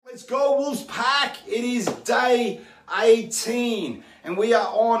Let's go Wolves Pack. It is day 18 and we are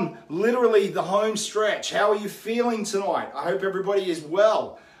on literally the home stretch. How are you feeling tonight? I hope everybody is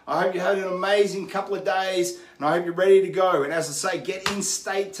well. I hope you had an amazing couple of days and I hope you're ready to go. And as I say, get in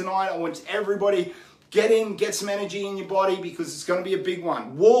state tonight. I want everybody get in, get some energy in your body because it's going to be a big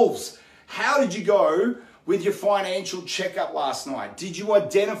one. Wolves, how did you go with your financial checkup last night? Did you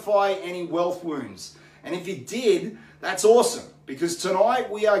identify any wealth wounds? And if you did, that's awesome. Because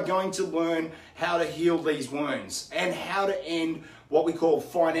tonight we are going to learn how to heal these wounds and how to end what we call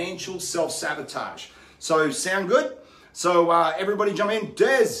financial self-sabotage. So sound good? So everybody jump in.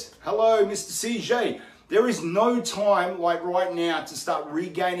 Des, hello, Mr. CJ. There is no time like right now to start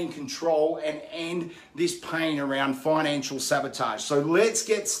regaining control and end this pain around financial sabotage. So let's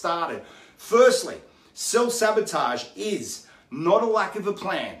get started. Firstly, self-sabotage is not a lack of a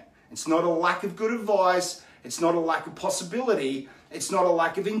plan. It's not a lack of good advice. It's not a lack of possibility. It's not a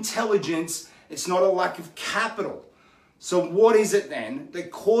lack of intelligence. It's not a lack of capital. So what is it then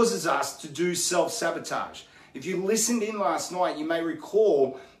that causes us to do self-sabotage? If you listened in last night, you may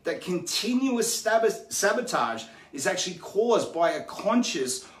recall that continuous sabotage is actually caused by a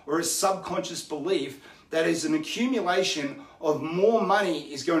conscious or a subconscious belief that is an accumulation of more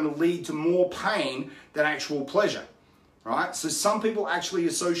money is going to lead to more pain than actual pleasure. Right? So some people actually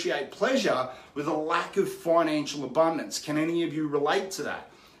associate pleasure with a lack of financial abundance. Can any of you relate to that?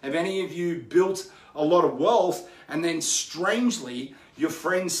 Have any of you built a lot of wealth and then strangely your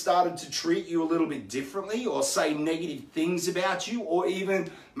friends started to treat you a little bit differently or say negative things about you or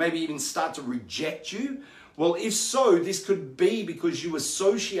maybe even start to reject you? Well, if so, this could be because you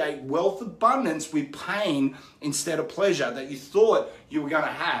associate wealth abundance with pain instead of pleasure that you thought you were going to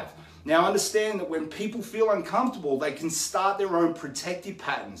have. Now understand that when people feel uncomfortable, they can start their own protective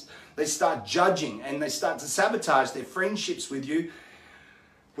patterns. They start judging and they start to sabotage their friendships with you.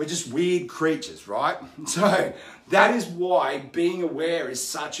 We're just weird creatures, right? So that is why being aware is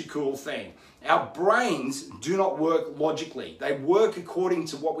such a cool thing. Our brains do not work logically. They work according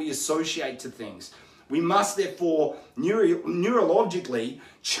to what we associate to things. We must therefore neurologically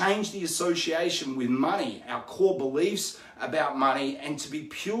change the association with money, our core beliefs about money, and to be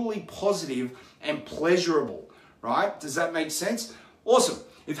purely positive and pleasurable, right? Does that make sense? Awesome.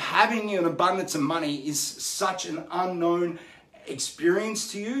 If having an abundance of money is such an unknown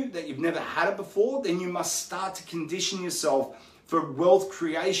experience to you that you've never had it before, then you must start to condition yourself for wealth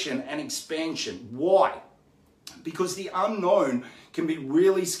creation and expansion. Why? Because the unknown can be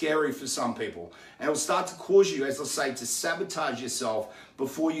really scary for some people. And it will start to cause you, as I say, to sabotage yourself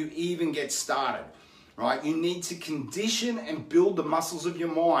before you even get started, right? You need to condition and build the muscles of your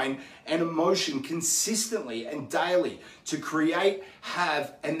mind and emotion consistently and daily to create,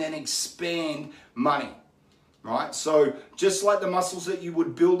 have, and then expand money, right? So just like the muscles that you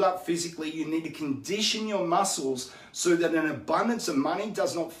would build up physically, you need to condition your muscles so that an abundance of money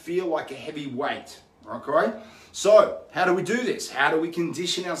does not feel like a heavy weight, okay? So how do we do this? How do we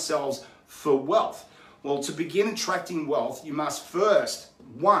condition ourselves for wealth? Well, to begin attracting wealth, you must first,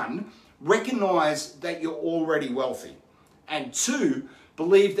 one, recognize that you're already wealthy. And two,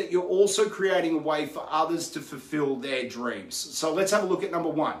 believe that you're also creating a way for others to fulfill their dreams. So let's have a look at number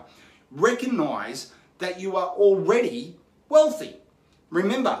one. Recognize that you are already wealthy.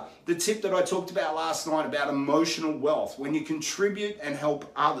 Remember the tip that I talked about last night about emotional wealth, when you contribute and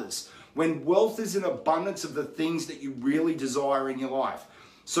help others. When wealth is an abundance of the things that you really desire in your life.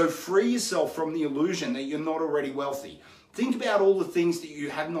 So free yourself from the illusion that you're not already wealthy. Think about all the things that you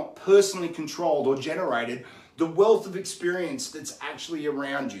have not personally controlled or generated, the wealth of experience that's actually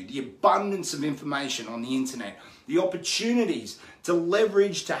around you, the abundance of information on the internet, the opportunities to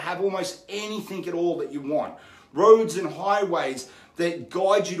leverage to have almost anything at all that you want, roads and highways that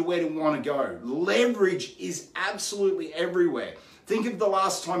guide you to where you want to go. Leverage is absolutely everywhere. Think of the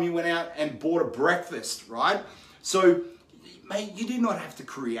last time you went out and bought a breakfast, right? So, mate, you did not have to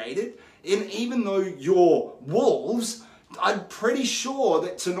create it. And even though you're wolves, I'm pretty sure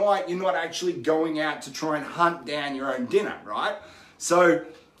that tonight you're not actually going out to try and hunt down your own dinner, right? So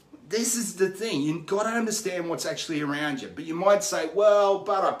this is the thing. You've got to understand what's actually around you. But you might say, well,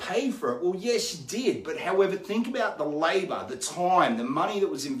 but I paid for it. Well, yes, you did. But however, think about the labor, the time, the money that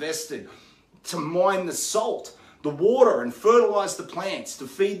was invested to mine the salt, the water and fertilize the plants, to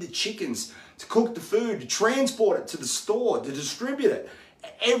feed the chickens, to cook the food, to transport it to the store, to distribute it.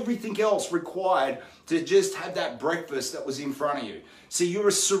 Everything else required to just have that breakfast that was in front of you. So you are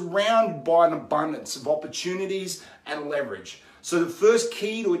surrounded by an abundance of opportunities and leverage. So the first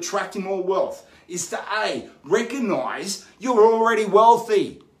key to attracting more wealth is to A, recognize you're already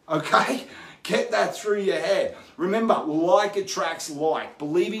wealthy, okay? Get that through your head. Remember, like attracts like.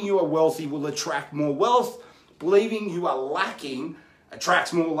 Believing you are wealthy will attract more wealth. Believing you are lacking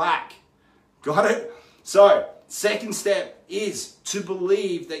attracts more lack. Got it? So, second step is to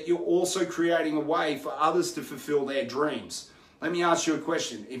believe that you're also creating a way for others to fulfill their dreams. Let me ask you a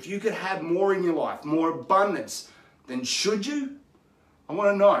question. If you could have more in your life, more abundance, then should you? I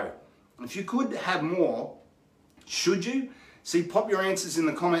want to know. If you could have more, should you? See, pop your answers in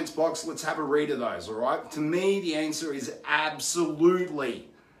the comments box. Let's have a read of those, all right? To me, the answer is absolutely,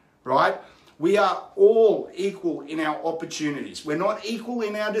 right? We are all equal in our opportunities. We're not equal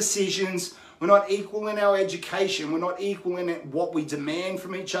in our decisions. We're not equal in our education. We're not equal in what we demand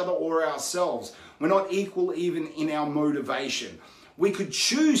from each other or ourselves. We're not equal even in our motivation. We could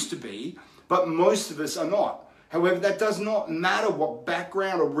choose to be, but most of us are not. However, that does not matter what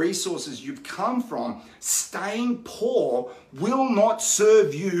background or resources you've come from. Staying poor will not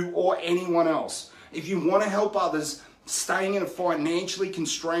serve you or anyone else. If you want to help others, staying in a financially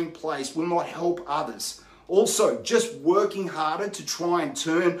constrained place will not help others. Also, just working harder to try and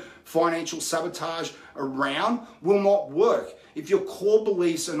turn financial sabotage around will not work. If your core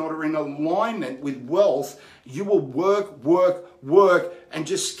beliefs are not in alignment with wealth, you will work, and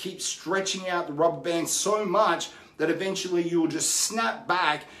just keep stretching out the rubber band so much that eventually you will just snap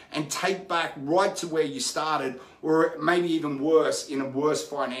back and take back right to where you started, or maybe even worse, in a worse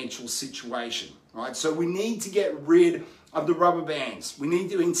financial situation, right? So we need to get rid of the rubber bands. We need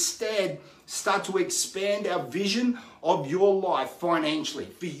to instead start to expand our vision of your life financially,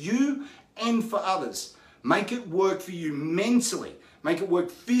 for you and for others. Make it work for you mentally. Make it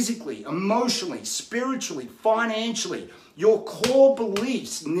work physically, emotionally, spiritually, financially. Your core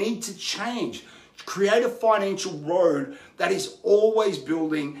beliefs need to change. Create a financial road that is always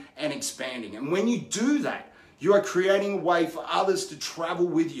building and expanding. And when you do that, you are creating a way for others to travel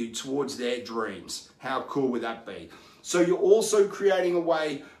with you towards their dreams. How cool would that be? So you're also creating a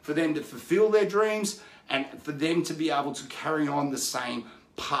way for them to fulfill their dreams and for them to be able to carry on the same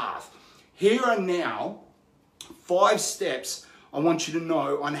path. Here are now 5 steps I want you to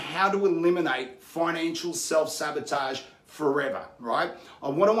know on how to eliminate financial self-sabotage forever, right?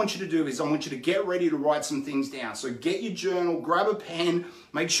 What I want you to do is I want you to get ready to write some things down. So get your journal, grab a pen,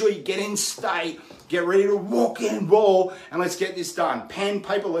 make sure you get in state, get ready to rock and roll, and let's get this done. Pen,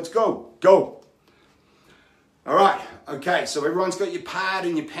 paper, let's go. Go. All right, okay, so everyone's got your pad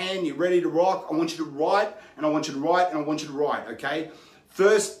and your pen, you're ready to rock. I want you to write, and I want you to write, and I want you to write, okay?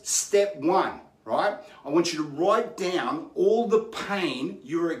 First, step 1. Right? I want you to write down all the pain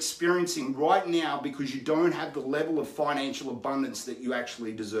you're experiencing right now because you don't have the level of financial abundance that you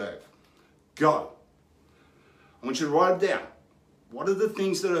actually deserve. Go. I want you to write it down. What are the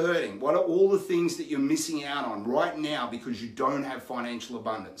things that are hurting? What are all the things that you're missing out on right now because you don't have financial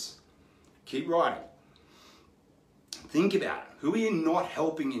abundance? Keep writing. Think about it. Who are you not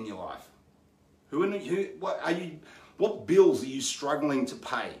helping in your life? What bills are you struggling to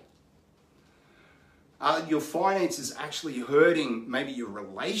pay? Are your finances actually hurting maybe your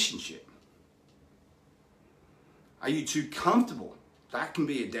relationship? Are you too comfortable? That can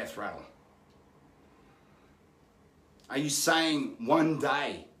be a death rattle. Are you saying one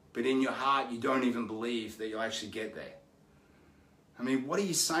day, but in your heart you don't even believe that you'll actually get there? I mean, what are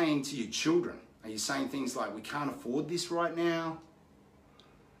you saying to your children? Are you saying things like, we can't afford this right now?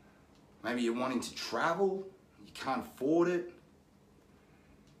 Maybe you're wanting to travel, you can't afford it.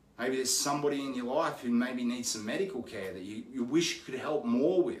 Maybe there's somebody in your life who maybe needs some medical care that you wish you could help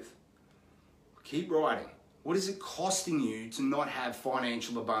more with. Keep writing. What is it costing you to not have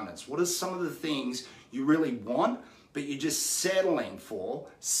financial abundance? What are some of the things you really want, but you're just settling for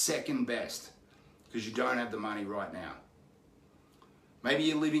second best because you don't have the money right now? Maybe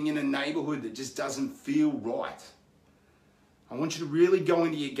you're living in a neighborhood that just doesn't feel right. I want you to really go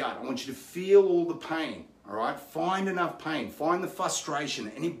into your gut. I want you to feel all the pain. All right, find enough pain, find the frustration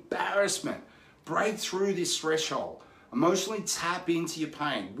and embarrassment. Break through this threshold. Emotionally tap into your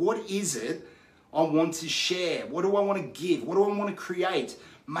pain. What is it I want to share? What do I want to give? What do I want to create?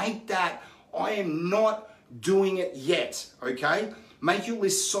 Make that, I am not doing it yet, okay? Make your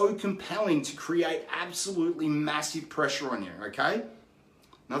list so compelling to create absolutely massive pressure on you, okay?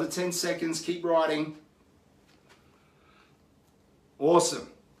 Another 10 seconds, keep writing. Awesome.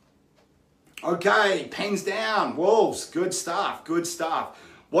 Okay, pens down, wolves, good stuff, good stuff.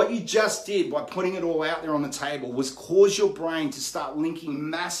 What you just did by putting it all out there on the table was cause your brain to start linking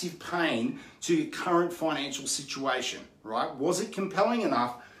massive pain to your current financial situation, right? Was it compelling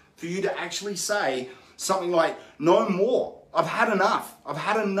enough for you to actually say something like, no more, I've had enough. I've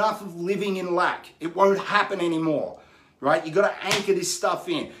had enough of living in lack. It won't happen anymore, right? You got to anchor this stuff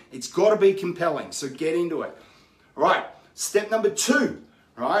in. It's got to be compelling, so get into it. All right, step number 2,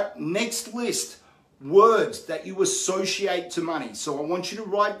 right? Next list, words that you associate to money. So I want you to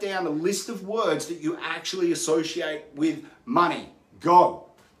write down a list of words that you actually associate with money. Go.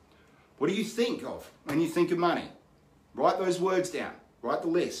 What do you think of when you think of money? Write those words down. Write the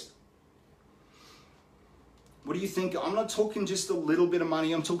list. What do you think? I'm not talking just a little bit of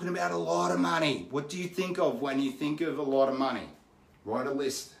money. I'm talking about a lot of money. What do you think of when you think of a lot of money? Write a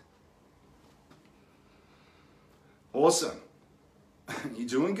list. Awesome. You're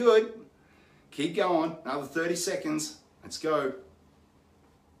doing good. Keep going. Another 30 seconds. Let's go.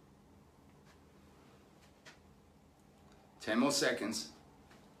 10 more seconds.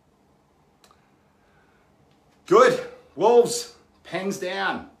 Good. Wolves. Pens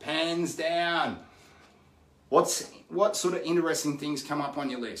down. Pens down. What sort of interesting things come up on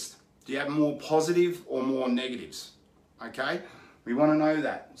your list? Do you have more positive or more negatives? Okay, we want to know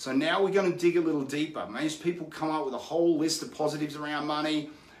that. So now we're going to dig a little deeper. Most people come up with a whole list of positives around money,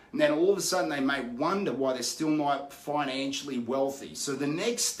 and then all of a sudden they may wonder why they're still not financially wealthy. So the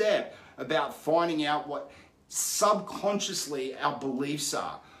next step about finding out what subconsciously our beliefs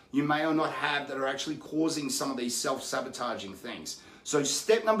are, you may or not have, that are actually causing some of these self-sabotaging things. So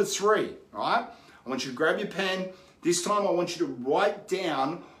step number 3, right? I want you to grab your pen. This time I want you to write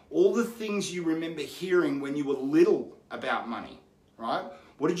down all the things you remember hearing when you were little about money, right?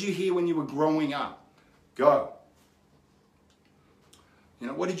 What did you hear when you were growing up? Go. You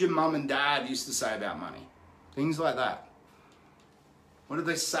know, what did your mum and dad used to say about money? Things like that. What did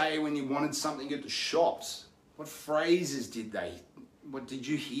they say when you wanted something at the shops? What phrases what did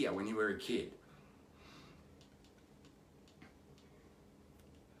you hear when you were a kid?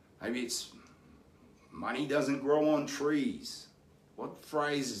 Maybe it's, money doesn't grow on trees. What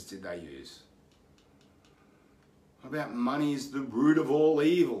phrases did they use? What about money is the root of all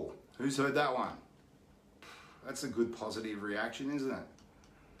evil? Who's heard that one? That's a good positive reaction, isn't it?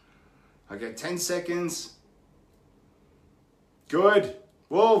 Okay, 10 seconds. Good.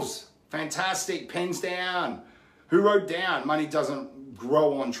 Wolves. Fantastic. Pens down. Who wrote down money doesn't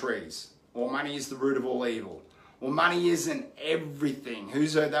grow on trees? Or money is the root of all evil? Or money isn't everything?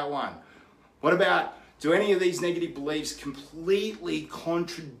 Who's heard that one? What about, do any of these negative beliefs completely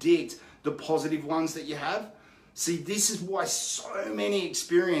contradict the positive ones that you have? See, this is why so many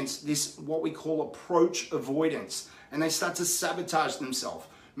experience this, what we call approach avoidance, and they start to sabotage themselves.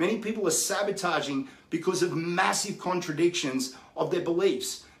 Many people are sabotaging because of massive contradictions of their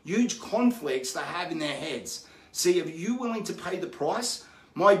beliefs, huge conflicts they have in their heads. See, are you willing to pay the price?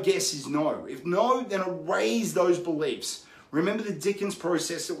 My guess is no. If no, then erase those beliefs. Remember the Dickens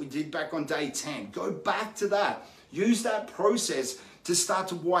process that we did back on day 10. Go back to that. Use that process to start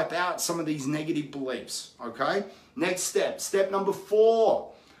to wipe out some of these negative beliefs, okay? Next step, step number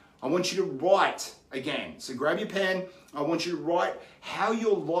 4. I want you to write again. So grab your pen. I want you to write how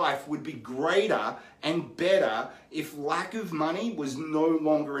your life would be greater and better if lack of money was no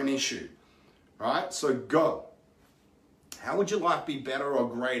longer an issue, right? So go. How would your life be better or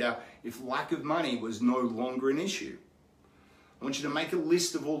greater if lack of money was no longer an issue? I want you to make a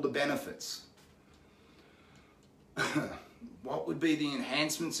list of all the benefits. What would be the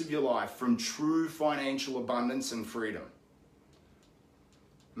enhancements of your life from true financial abundance and freedom?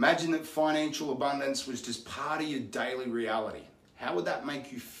 Imagine that financial abundance was just part of your daily reality. How would that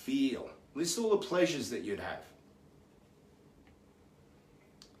make you feel? List all the pleasures that you'd have.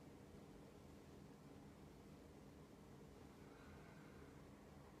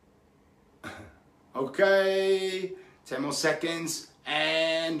 Okay, 10 more seconds,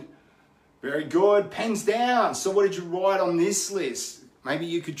 and very good, pens down. So what did you write on this list? Maybe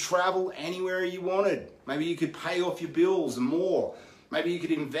you could travel anywhere you wanted. Maybe you could pay off your bills and more. Maybe you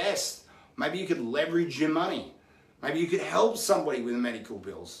could invest. Maybe you could leverage your money. Maybe you could help somebody with medical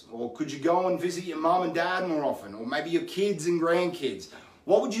bills. Or could you go and visit your mom and dad more often? Or maybe your kids and grandkids.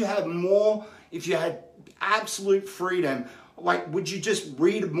 What would you have more if you had absolute freedom? Like, would you just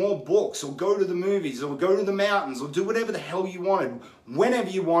read more books or go to the movies or go to the mountains or do whatever the hell you wanted, whenever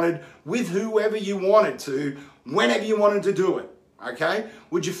you wanted, with whoever you wanted to, whenever you wanted to do it, okay?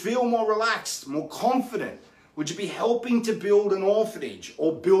 Would you feel more relaxed, more confident? Would you be helping to build an orphanage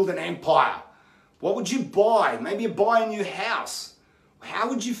or build an empire? What would you buy? Maybe you buy a new house. How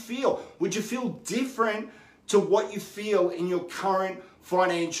would you feel? Would you feel different to what you feel in your current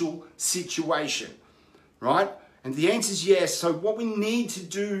financial situation, right? And the answer is yes. So what we need to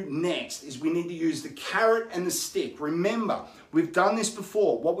do next is we need to use the carrot and the stick. Remember, we've done this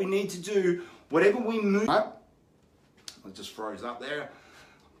before. What we need to do, whatever we move, right? I just froze up there.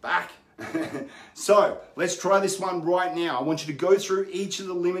 Back. So let's try this one right now. I want you to go through each of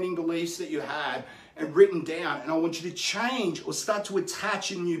the limiting beliefs that you had and written down, and I want you to change or start to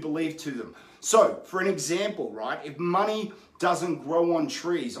attach a new belief to them. So, for an example, right, if money doesn't grow on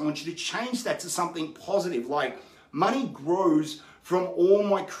trees, I want you to change that to something positive, like money grows from all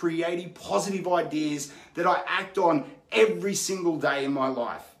my creative, positive ideas that I act on every single day in my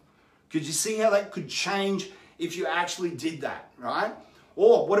life. Could you see how that could change if you actually did that, right?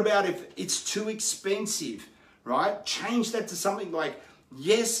 Or what about if it's too expensive, right? Change that to something like,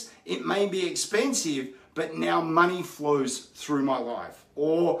 yes, it may be expensive, but now money flows through my life.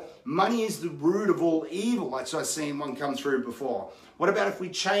 Or money is the root of all evil, like I've seen one come through before. What about if we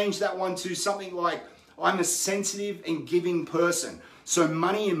change that one to something like, I'm a sensitive and giving person, so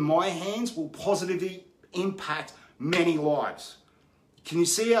money in my hands will positively impact many lives. Can you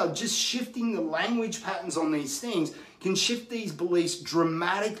see how just shifting the language patterns on these things can shift these beliefs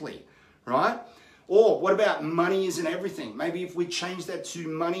dramatically, right? Or what about money isn't everything? Maybe if we change that to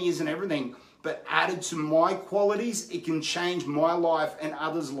money isn't everything, but added to my qualities, it can change my life and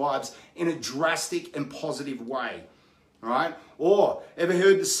others' lives in a drastic and positive way, right? Or ever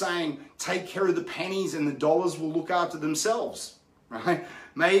heard the saying, take care of the pennies and the dollars will look after themselves, right?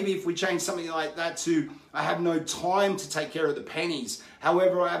 Maybe if we change something like that to, I have no time to take care of the pennies.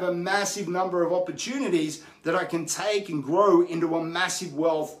 However, I have a massive number of opportunities that I can take and grow into a massive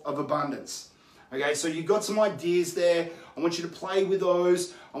wealth of abundance. Okay, so you've got some ideas there. I want you to play with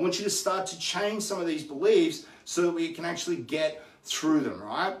those. I want you to start to change some of these beliefs so that we can actually get through them,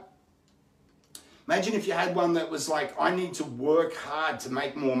 right? Imagine if you had one that was like, I need to work hard to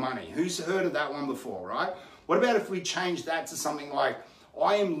make more money. Who's heard of that one before, right? What about if we change that to something like,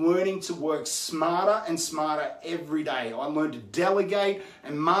 I am learning to work smarter and smarter every day. I learn to delegate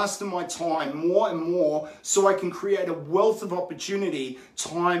and master my time more and more so I can create a wealth of opportunity,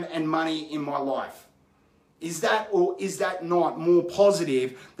 time and money in my life. Is that or is that not more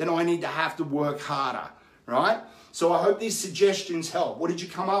positive than I need to have to work harder, right? So I hope these suggestions help. What did you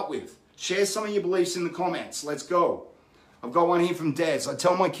come up with? Share some of your beliefs in the comments. Let's go. I've got one here from Des. I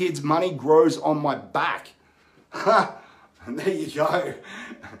tell my kids money grows on my back. And there you go.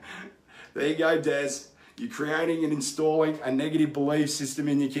 There you go, Des. You're creating and installing a negative belief system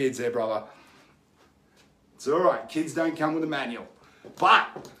in your kids there, brother. It's all right. Kids don't come with a manual.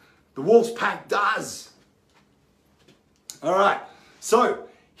 But the Wolf's Pack does. All right. So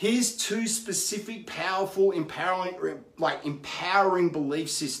here's two specific, powerful, empowering belief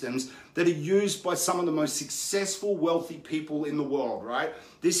systems that are used by some of the most successful, wealthy people in the world, right?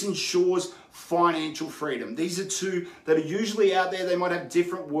 This ensures financial freedom. These are two that are usually out there. They might have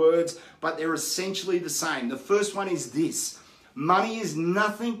different words, but they're essentially the same. The first one is this: money is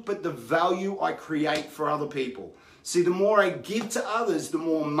nothing but the value I create for other people. See, the more I give to others, the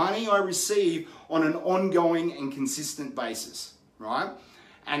more money I receive on an ongoing and consistent basis, right?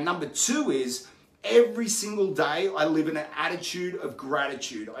 And number two is, every single day I live in an attitude of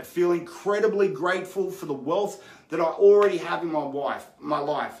gratitude. I feel incredibly grateful for the wealth that I already have in my life,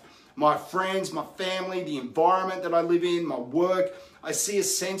 my friends, my family, the environment that I live in, my work. I see a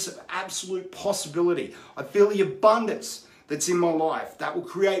sense of absolute possibility. I feel the abundance that's in my life that will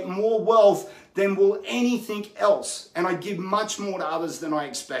create more wealth than will anything else. And I give much more to others than I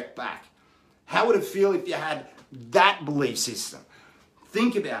expect back. How would it feel if you had that belief system?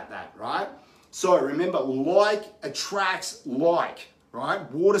 Think about that, right? So remember, like attracts like, right?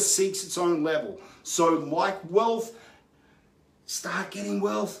 Water seeks its own level. So like wealth, start getting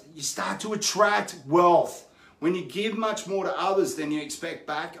wealth. You start to attract wealth. When you give much more to others than you expect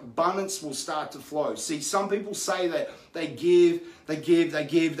back, abundance will start to flow. See, some people say that they give,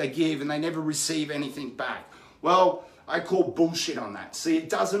 and they never receive anything back. Well, I call bullshit on that. See, it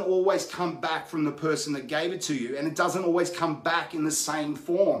doesn't always come back from the person that gave it to you, and it doesn't always come back in the same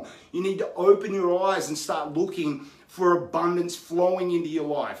form. You need to open your eyes and start looking for abundance flowing into your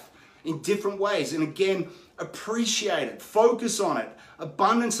life in different ways. And again, appreciate it, focus on it.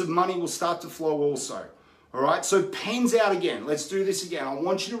 Abundance of money will start to flow also. All right, so pens out again. Let's do this again. I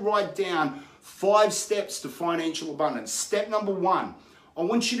want you to write down 5 steps to financial abundance. Step number 1, I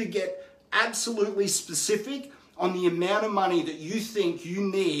want you to get absolutely specific on the amount of money that you think you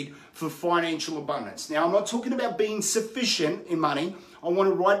need for financial abundance. Now, I'm not talking about being sufficient in money. I want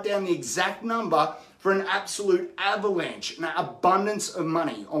to write down the exact number for an absolute avalanche, an abundance of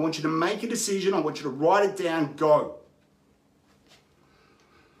money. I want you to make a decision. I want you to write it down. Go.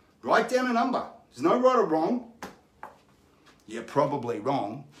 Write down a number. There's no right or wrong. You're probably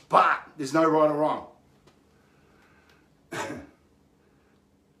wrong, but there's no right or wrong.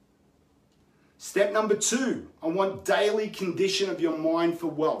 Step number 2, I want daily condition of your mind for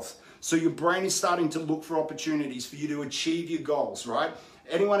wealth. So your brain is starting to look for opportunities for you to achieve your goals, right?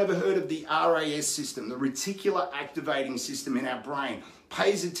 Anyone ever heard of the RAS system, the reticular activating system in our brain?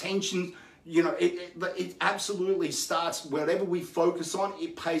 Pays attention, you know, it absolutely starts, whatever we focus on,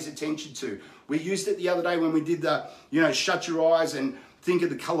 it pays attention to. We used it the other day when we did the, you know, shut your eyes and think of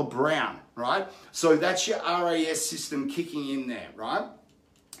the color brown, right? So that's your RAS system kicking in there, right?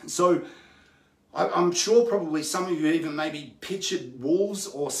 So I'm sure probably some of you even maybe pictured wolves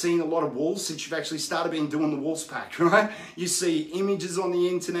or seen a lot of wolves since you've actually started doing the Wolfpack, right? You see images on the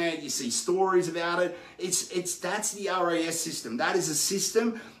internet, you see stories about it. That's the RAS system. That is a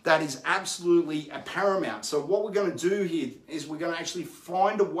system that is absolutely paramount. So what we're going to do here is we're going to actually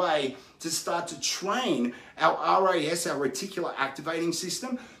find a way to start to train our RAS, our reticular activating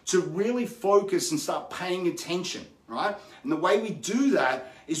system, to really focus and start paying attention, right? And the way we do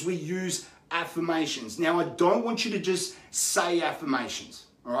that is we use affirmations. Now, I don't want you to just say affirmations,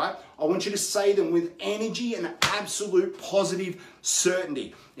 all right? I want you to say them with energy and absolute positive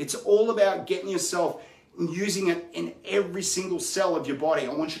certainty. It's all about getting yourself using it in every single cell of your body.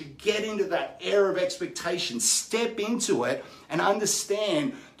 I want you to get into that air of expectation, step into it, and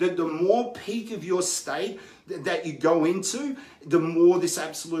understand that the more peak of your state that you go into, the more this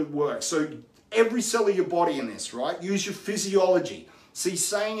absolute works. So every cell of your body in this, right? Use your physiology. See,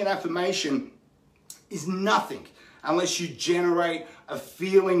 saying an affirmation is nothing unless you generate a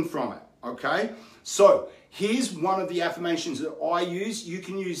feeling from it, okay? So here's one of the affirmations that I use. You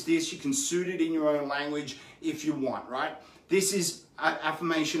can use this, you can suit it in your own language if you want, right? This is an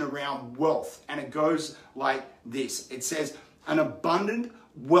affirmation around wealth, and it goes like this. It says, an abundant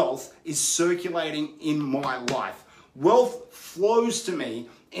wealth is circulating in my life. Wealth flows to me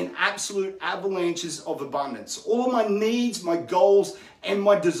in absolute avalanches of abundance. All of my needs, my goals, and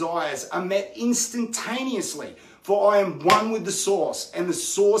my desires are met instantaneously, for I am one with the source, and the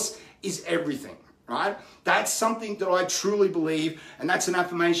source is everything, right? That's something that I truly believe, and that's an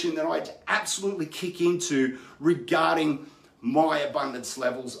affirmation that I absolutely kick into regarding my abundance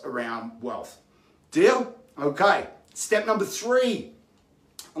levels around wealth. Deal? Okay. Step number 3.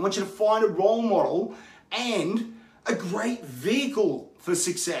 I want you to find a role model and a great vehicle for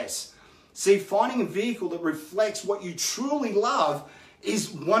success. See, finding a vehicle that reflects what you truly love is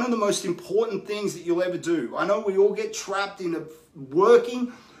one of the most important things that you'll ever do. I know we all get trapped in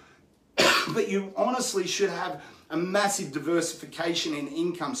working, but you honestly should have a massive diversification in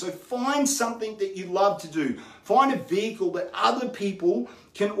income. So find something that you love to do. Find a vehicle that other people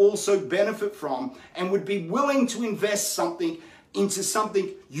can also benefit from and would be willing to invest something into something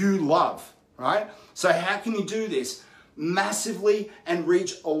you love, right? So how can you do this? Massively and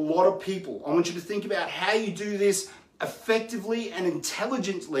reach a lot of people. I want you to think about how you do this effectively and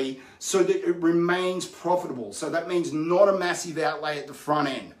intelligently so that it remains profitable. So that means not a massive outlay at the front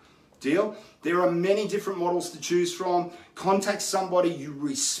end. Deal? There are many different models to choose from. Contact somebody you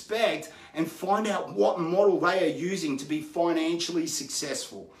respect and find out what model they are using to be financially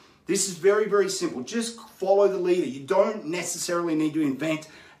successful. This is very, very simple. Just follow the leader. You don't necessarily need to invent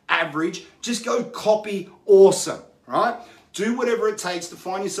average. Just go copy awesome. Right? Do whatever it takes to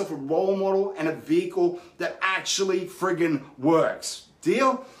find yourself a role model and a vehicle that actually friggin' works.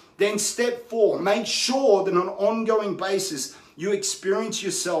 Deal? Then step 4, make sure that on an ongoing basis you experience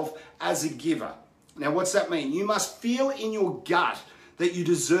yourself as a giver. Now, what's that mean? You must feel in your gut that you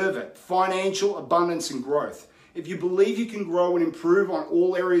deserve it, financial abundance and growth. If you believe you can grow and improve on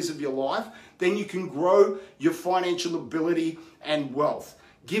all areas of your life, then you can grow your financial ability and wealth.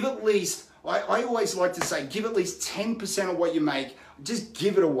 Give at least, I always like to say, give at least 10% of what you make. Just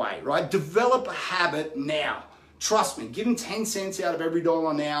give it away, right? Develop a habit now. Trust me, giving 10 cents out of every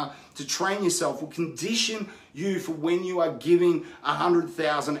dollar now to train yourself will condition you for when you are giving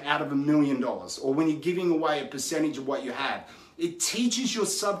 100,000 out of $1 million, or when you're giving away a percentage of what you have. It teaches your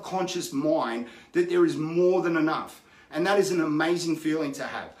subconscious mind that there is more than enough. And that is an amazing feeling to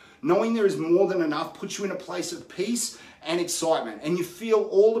have. Knowing there is more than enough puts you in a place of peace and excitement. And you feel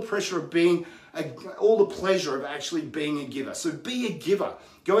all the pressure of being, all the pleasure of actually being a giver. So be a giver.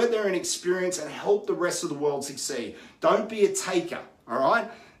 Go out there and experience and help the rest of the world succeed. Don't be a taker, all right?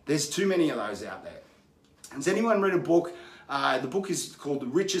 There's too many of those out there. Has anyone read a book? The book is called The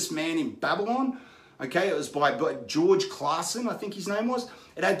Richest Man in Babylon. Okay, it was by George Clason, I think his name was.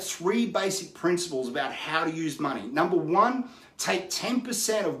 It had 3 basic principles about how to use money. Number 1, take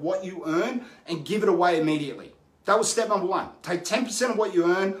 10% of what you earn and give it away immediately. That was step number 1. Take 10% of what you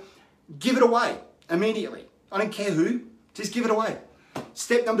earn, give it away immediately. I don't care who, just give it away.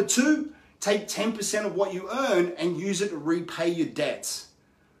 Step number 2, take 10% of what you earn and use it to repay your debts,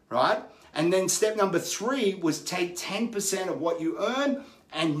 right? And then step number 3 was take 10% of what you earn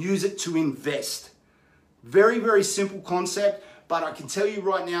and use it to invest. Very, very simple concept, but I can tell you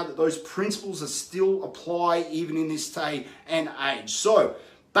right now that those principles are still apply even in this day and age. So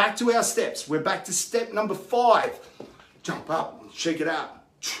back to our steps. We're back to step number 5. Jump up, shake it out.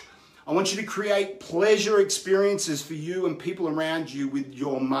 I want you to create pleasure experiences for you and people around you with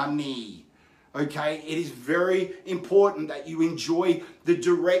your money. Okay, it is very important that you enjoy the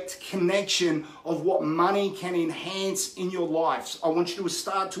direct connection of what money can enhance in your life. I want you to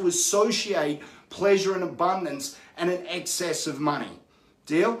start to associate pleasure and abundance and an excess of money.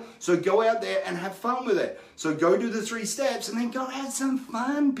 Deal? So go out there and have fun with it. So go do the 3 steps and then go have some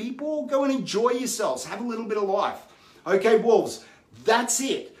fun, people. Go and enjoy yourselves. Have a little bit of life. Okay, Wolves, that's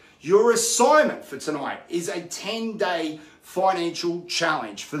it. Your assignment for tonight is a 10-day financial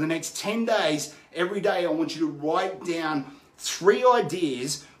challenge. For the next 10 days, every day I want you to write down 3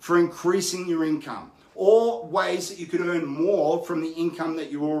 ideas for increasing your income or ways that you could earn more from the income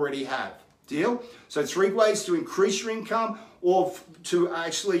that you already have. Deal? So 3 ways to increase your income or to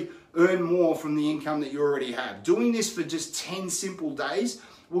actually earn more from the income that you already have. Doing this for just 10 simple days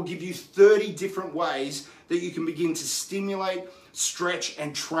will give you 30 different ways that you can begin to stimulate, stretch,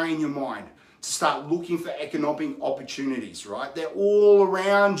 and train your mind to start looking for economic opportunities, right? They're all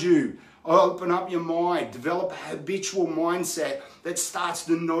around you. Open up your mind, develop a habitual mindset that starts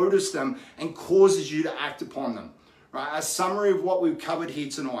to notice them and causes you to act upon them, right? A summary of what we've covered here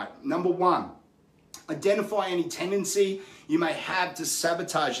tonight. Number 1, identify any tendency you may have to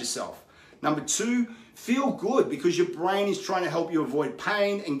sabotage yourself. Number 2, feel good because your brain is trying to help you avoid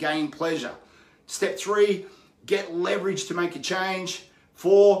pain and gain pleasure. Step 3, get leverage to make a change.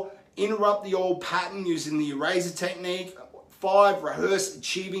 4, interrupt the old pattern using the eraser technique. 5, rehearse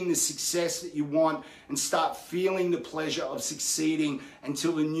achieving the success that you want and start feeling the pleasure of succeeding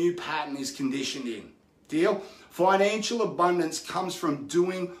until the new pattern is conditioned in. Deal? Financial abundance comes from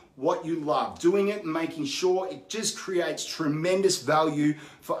doing what you love, doing it and making sure it just creates tremendous value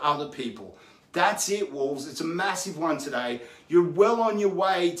for other people. That's it, Wolves. It's a massive one today. You're well on your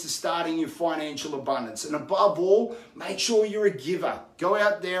way to starting your financial abundance. And above all, make sure you're a giver. Go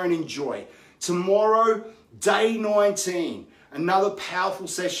out there and enjoy. Tomorrow, day 19, another powerful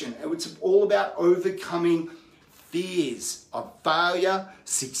session. It's all about overcoming fears of failure,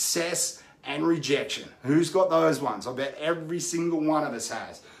 success, and rejection. Who's got those ones? I bet every single one of us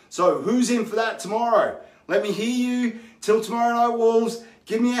has. So who's in for that tomorrow? Let me hear you. Till tomorrow night, Wolves.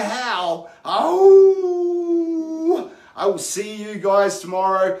 Give me a howl. Oh! I will see you guys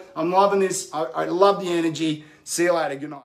tomorrow. I'm loving this. I love the energy. See you later. Good night.